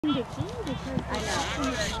The team because I know.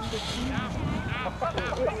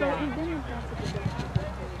 So we've been with that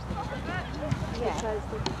because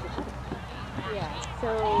yeah. So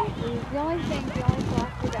the only thing, the only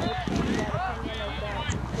philosophy that would change that opinion is that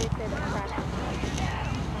they say that practice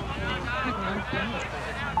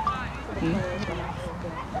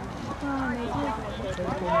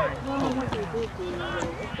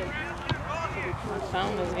My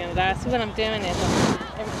phone is going to die. So what I'm doing is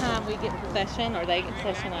every time we get possession or they get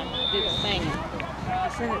possession, I do the thing. I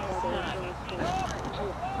send it to Scott.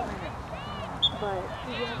 But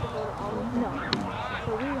did you have to go to all of them? No. So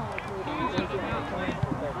we only played on the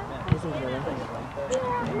Is it really?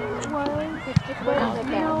 Yeah, it was. It's just but,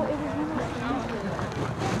 you know, it was one of those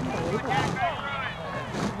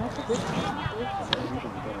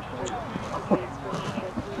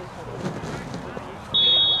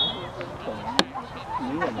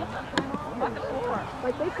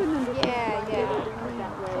like they couldn't understand why they were doing it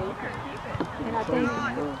that way. And I think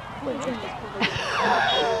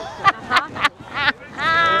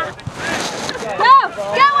Go!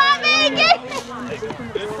 Go on, Megan!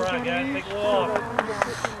 Good front, guys. Take a little off.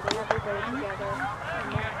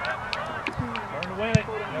 Learn to win it.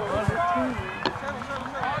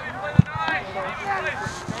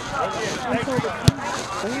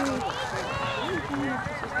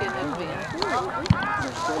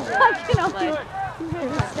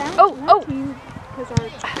 Oh, oh!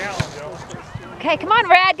 Okay, come on,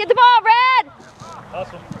 Red. Get the ball, Red!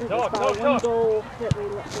 Hustle. Talk, talk, talk.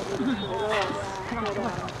 Come on.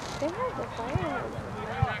 They have the fire.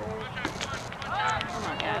 Come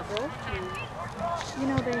on, guys. You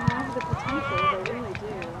know, they have the potential, they really do,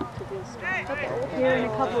 to be strong. Here in a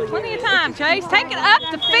couple of years. Plenty of time, Chase. Take it up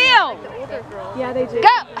the field. Yeah, they do.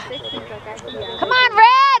 Go! Come on,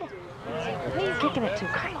 Red! He's kicking it too.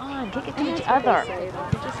 Come on, kick it to each other.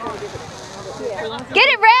 Get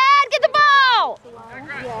it, Red! Get the ball!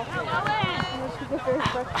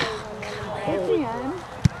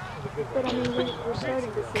 But I mean, we're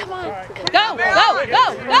starting to see. Come on. Go, go,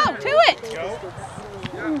 go, go to it.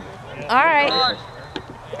 All right.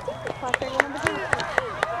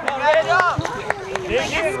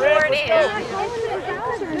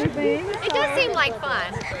 It does seem like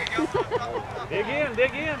fun. Dig in,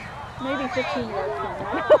 dig in. Maybe 15 yards from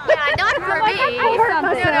now. Yeah, not for me. I hurt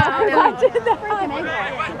myself. I did that.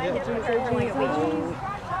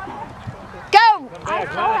 Go! I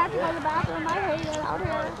have to go to the bathroom. I hate it out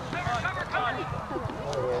here.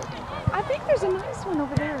 I think there's a nice one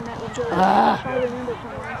over there in that little building. If I remember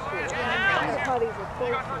from last year. The putties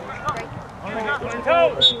are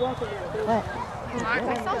What? I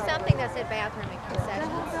saw something that said bathroom and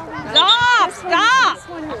concessions. Stop! Stop!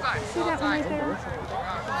 See that one right there?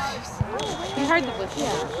 You heard the whistle.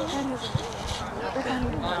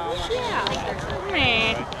 Yeah.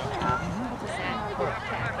 Meh.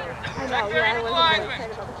 I know, yeah, I wasn't really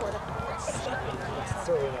excited about the quarter.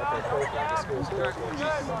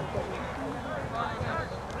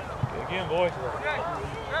 Again, boys.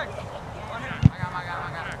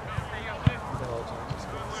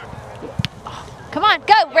 Come on,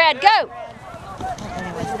 go, Red, go!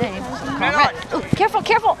 What's his name? Red. Ooh, careful,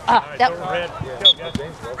 careful! That. Red.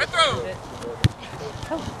 Red throw.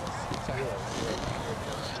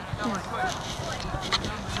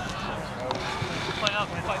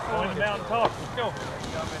 Point down and talk. Let's go.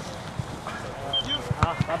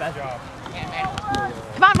 My bad job.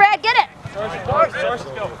 Come on, Red, get it! Let's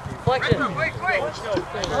go. Flexion. All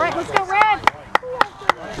right, let's go, Red!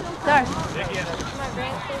 Sorry. Dig in.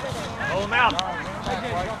 Hold him out.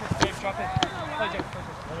 Drop it.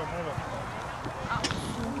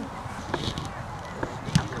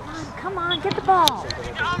 Come on, get the ball.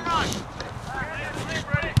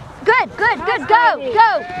 Good, good, good, go,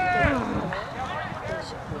 go!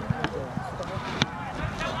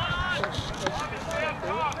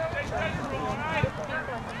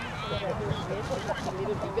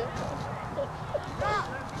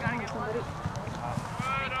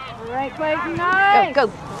 All right, Clayton, nice! Go,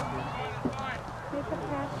 go.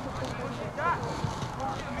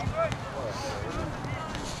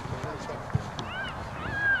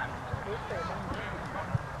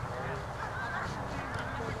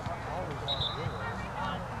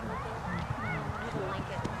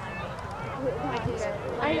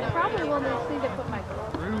 I probably will need to put my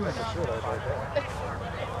gloves on.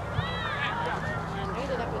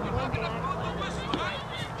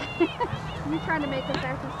 You trying to make us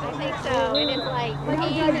act the same? I think so. And it's like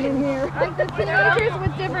in here. like the teenagers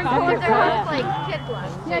with different colors. They're like kid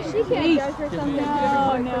gloves. Yeah, she can't judge her something.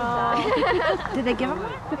 No. Did they give him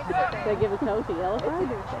one? They give us no to yellow. Oh,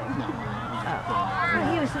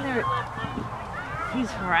 he was in there.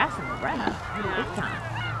 He's harassing the ref. Big time.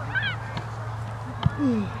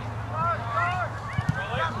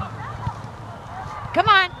 Come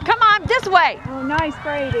on, this way. Oh, nice,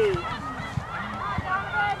 Brady.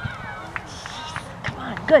 Come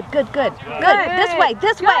on, good. Good, this way.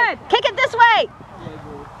 Kick it this way.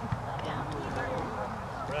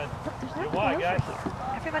 Good wide, guys.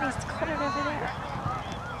 Everybody's cluttered over there.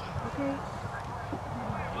 Okay.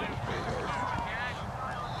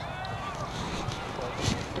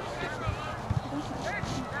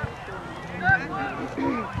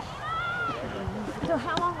 So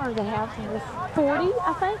how long are they having this? 40,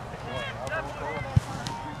 I think.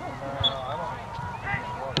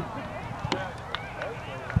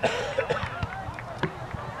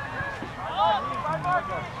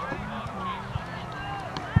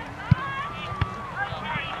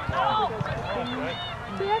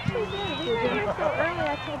 We actually did. We were here so early,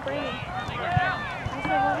 I told Brady. I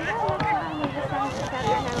said, well, we got enough time. We just have to have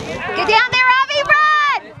your hand. Get down there, Avi,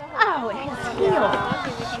 run! Oh, it his heel.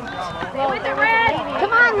 With the red.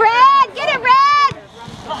 Come on, Red! Get it, Red!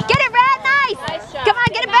 Get it, Red! Nice! Come on,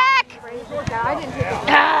 get it back! I didn't take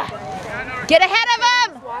it. Get ahead of him!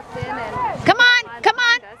 Walked in and Come on!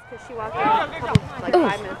 because she walked in a couple, like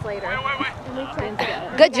 5 minutes later. And we tried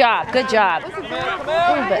to Good job. Oh,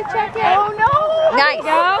 no! Nice.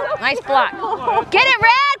 Nice block. Get it,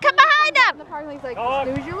 Red! Come behind him! The parking lot's like,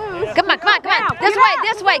 snooze, you lose. Come on. This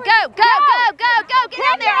way. Go. Get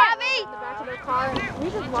down there, Avi! In the back of their car, and we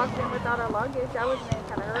just walked in without our luggage. I was in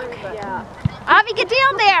kind of hurry, but yeah. Avi, get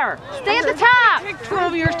down there! Stay at the top! Take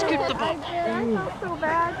 12 years to get the ball. I felt so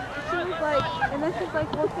bad. She was like, and then she's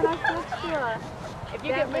like, well, can I switch to a... If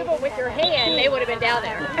you could move it with your hand, they would have been down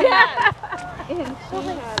there. And she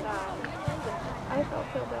had, I felt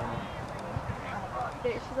so bad.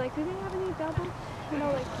 She's like, do they have any doubles? You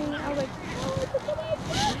know, like, I was like, oh, it's a good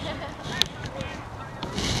idea.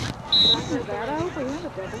 After that, I hope we have a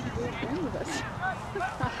double. We're done with us.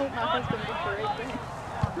 I hope my husband gets the right thing.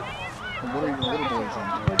 What are your little boys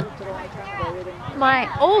on? My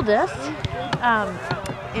oldest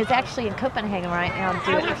is actually in Copenhagen right now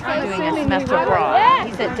doing a semester abroad.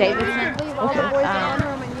 He's at Davidson. Leave all the boys in one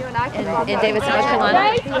room and you and I can walk In out. Davidson, North Carolina.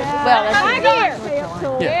 Well,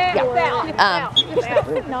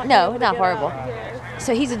 that's no, not horrible.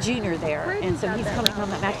 So he's a junior there, and so he's coming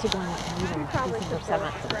home. I'm actually going to meet him December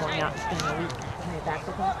 7th and going out and spending a week coming back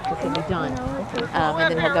with him because he'll be done.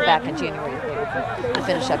 And then he'll go back in January and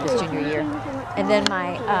finish up his junior year. And then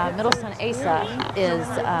my middle son Asa is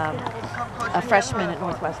a freshman at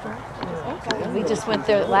Northwestern. And we just went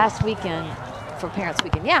there last weekend for Parents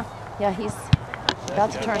Weekend. Yeah, he's about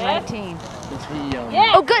to turn 19.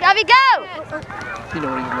 Oh, good, Avi, go! You know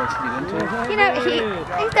what he wants to get into? You know,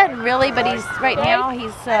 he doesn't really, but right now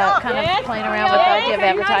he's kind of playing around with the idea of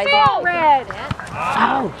advertising.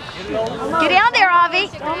 Oh, get down there, Avi.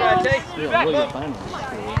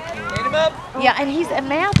 Yeah, and he's at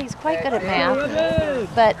math. He's quite good at math,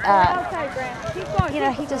 but you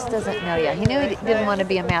know, he just doesn't know yet. He knew he didn't want to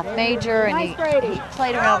be a math major, and he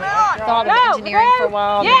played around, thought of engineering for a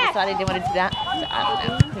while, and then decided he didn't want to do that. So I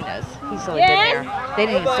don't know. Who knows? He's really been there. They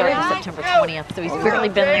didn't even start until September 20th, so he's barely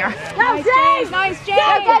been there. Nice, James! Nice,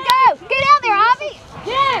 James! Go! Get down there, Avi!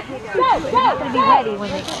 Yes! Go! He's going to be ready when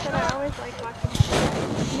they... I always like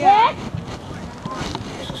watching. Yes!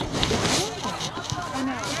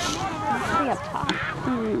 Stay up top.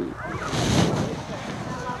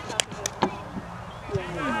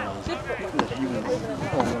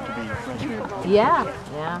 Yeah.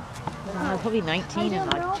 He'll be 19 in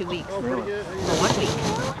like 2 weeks. Or 1 week.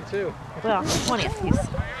 Well, 20th. He's a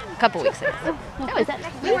couple weeks in. No, is that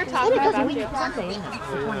next week? We were talking about Sunday, you. isn't it?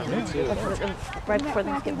 The 20th. Right before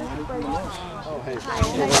Thanksgiving.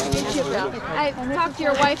 I've talked to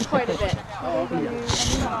your wife quite a bit.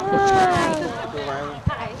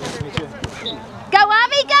 Go,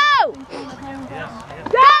 Avi, go!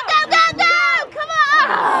 Go! Come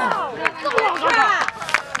on!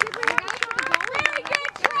 Very good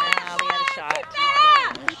try. Yeah, we had a shot.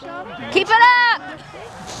 Keep Keep that up.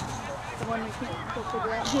 it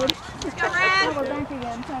up! Let's go, Red. We're back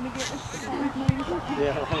again, trying to get this.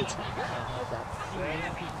 Yeah, right.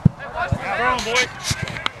 Come on, boys.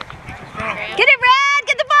 Get it, Red!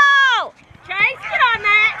 Get the ball! Chase, get on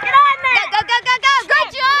that. Get on that. Go!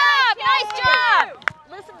 Good job! Nice job!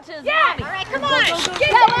 Listen to his mommy. All right, come on.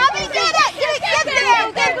 Go, Avi, get it!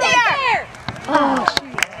 Get there! Oh,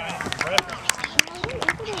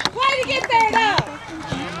 Way to get there, though.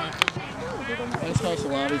 Nice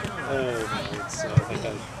hustle, Lobby. I think I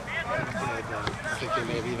I think they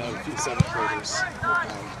may have even had a few 7th graders.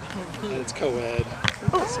 And it's co-ed.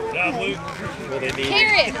 Well, they need.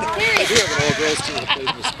 Carrots, I do have an all-girls team that plays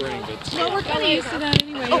in the spring, but. Well, we're kind of used to that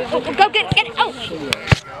anyway. Oh, go get it. Oh.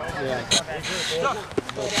 Yeah.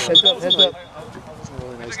 Heads up, heads up. He's a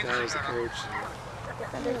really nice guy as a coach.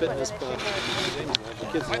 Fitness buff. The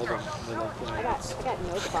kids love him. They love playing.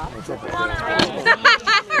 It's up there.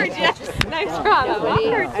 Nice job.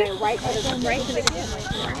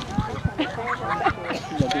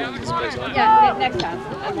 Yeah, next time.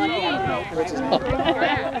 I'm lucky.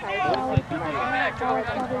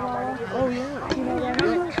 Oh, yeah.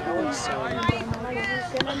 Alex,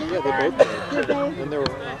 yeah, they both played. And they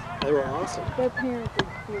were awesome. Their parents are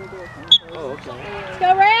here. Oh, okay.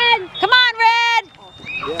 Go Red! Come on, Red.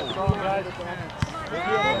 Yeah.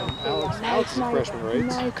 Alex is a freshman,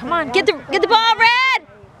 right? Come on, get the ball, Red.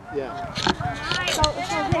 Yeah.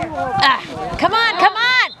 Come on.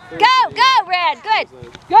 Go, Red. Good.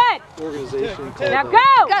 Good. Organization called Now go.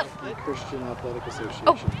 The Christian Athletic Association.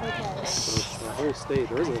 Oh. So it's the whole state.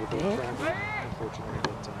 There is a little bit of traffic, unfortunately,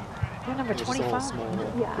 but You're number it's all 25. small.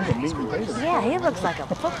 Yeah, he looks like a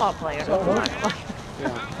football player. Yeah,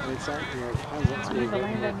 and it's not, how's that school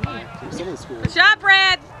going? Some of the schools. Push up,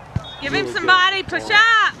 Red. Give him some body. Push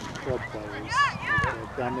up. Club players.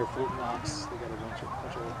 Down there, Fort Knox, they got a bunch of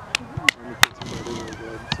Army kids who are really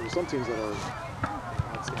good. So there's some teams that are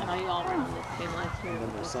I know you all were on this game last year. and then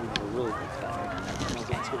there's some that are really good,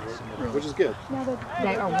 which is good.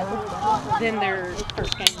 They are worth Then their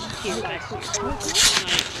first game here last year.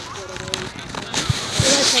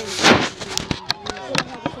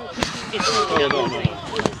 Oh, no.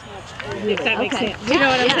 If that makes sense. You know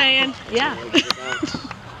what I'm saying? Yeah.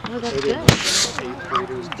 Oh, that's good. 8th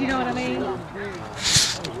graders. Do you know what I mean?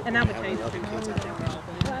 And I would tell you.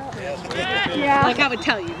 Yeah. Like I would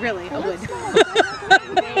tell you, really, I would.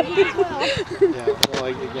 Yeah, well,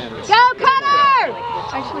 like, again, it's, Go, Connor!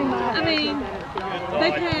 Actually, I mean,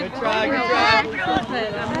 they've had but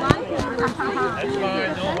I'm liking That's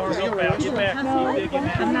fine. No harm, no foul. Get back.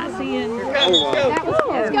 I'm not seeing. oh,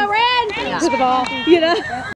 Let's go Red! To the ball, you know.